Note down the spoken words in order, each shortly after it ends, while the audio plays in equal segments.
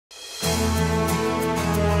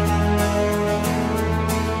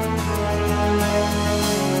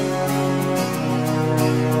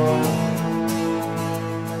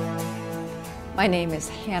My name is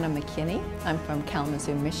Hannah McKinney. I'm from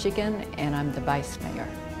Kalamazoo, Michigan, and I'm the vice mayor.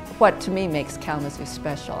 What to me makes Kalamazoo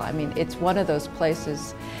special, I mean, it's one of those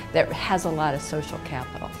places that has a lot of social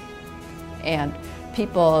capital. And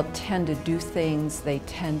people tend to do things, they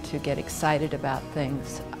tend to get excited about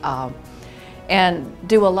things, and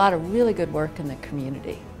do a lot of really good work in the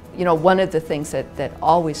community. You know, one of the things that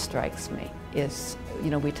always strikes me is, you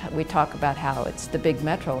know, we talk about how it's the big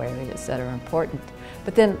metro areas that are important,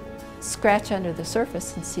 but then scratch under the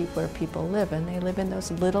surface and see where people live, and they live in those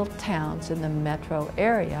little towns in the metro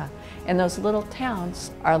area, and those little towns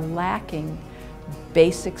are lacking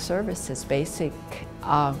basic services, basic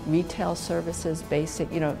retail services,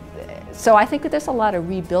 basic, you know, so I think that there's a lot of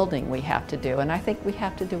rebuilding we have to do, and I think we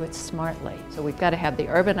have to do it smartly. So we've got to have the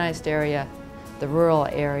urbanized area, the rural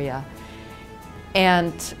area,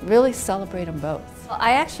 and really celebrate them both. Well,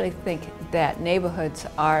 I actually think that neighborhoods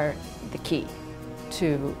are the key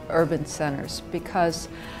to urban centers, because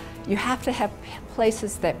you have to have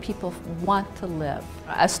places that people want to live.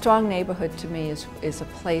 A strong neighborhood to me is a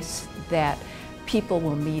place that people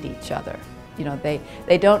will meet each other. You know,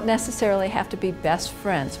 they don't necessarily have to be best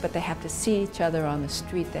friends, but they have to see each other on the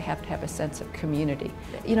street. They have to have a sense of community.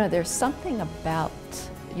 You know, there's something about,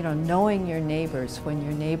 you know, knowing your neighbors when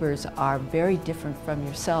your neighbors are very different from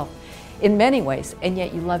yourself in many ways, and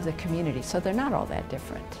yet you love the community, so they're not all that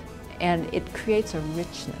different. And it creates a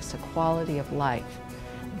richness, a quality of life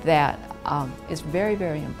that is very,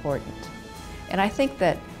 very important. And I think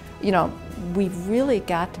that, you know, we've really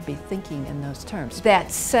got to be thinking in those terms.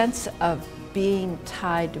 That sense of being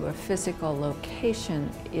tied to a physical location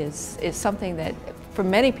is something that for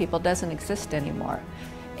many people doesn't exist anymore.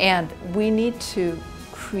 And we need to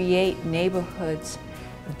create neighborhoods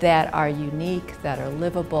that are unique, that are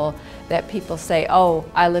livable, that people say, oh,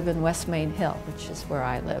 I live in West Main Hill, which is where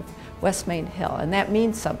I live, West Main Hill, and that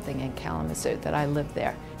means something in Kalamazoo, that I live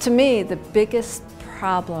there. To me, the biggest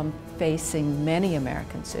problem facing many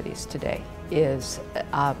American cities today is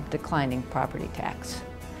declining property tax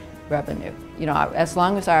revenue. You know, as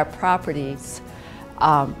long as our properties,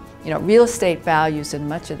 you know, real estate values in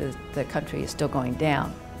much of the country is still going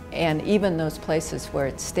down. And even those places where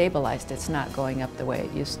it's stabilized, it's not going up the way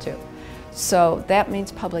it used to. So that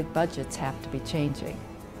means public budgets have to be changing.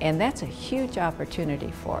 And that's a huge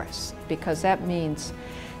opportunity for us, because that means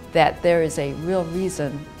that there is a real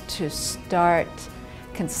reason to start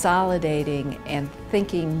consolidating and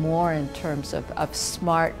thinking more in terms of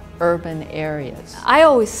smart urban areas. I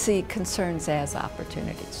always see concerns as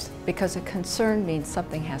opportunities, because a concern means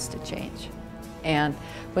something has to change. And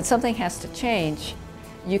when something has to change,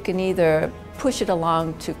 you can either push it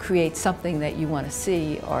along to create something that you want to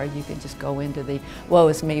see, or you can just go into the woe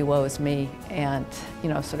is me, and, you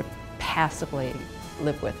know, sort of passively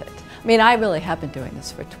live with it. I mean, I really have been doing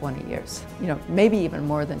this for 20 years, you know, maybe even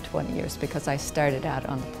more than 20 years, because I started out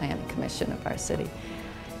on the Planning Commission of our city.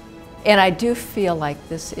 And I do feel like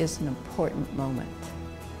this is an important moment,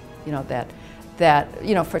 you know, that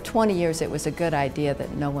you know, for 20 years it was a good idea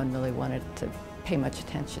that no one really wanted to pay much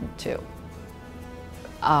attention to.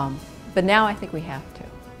 But now I think we have to.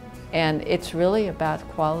 And it's really about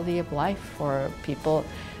quality of life for people,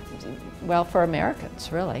 well, for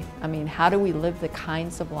Americans, really. I mean, how do we live the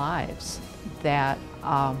kinds of lives that,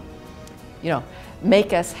 you know,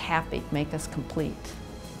 make us happy, make us complete?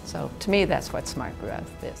 So to me, that's what smart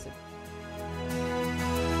growth is.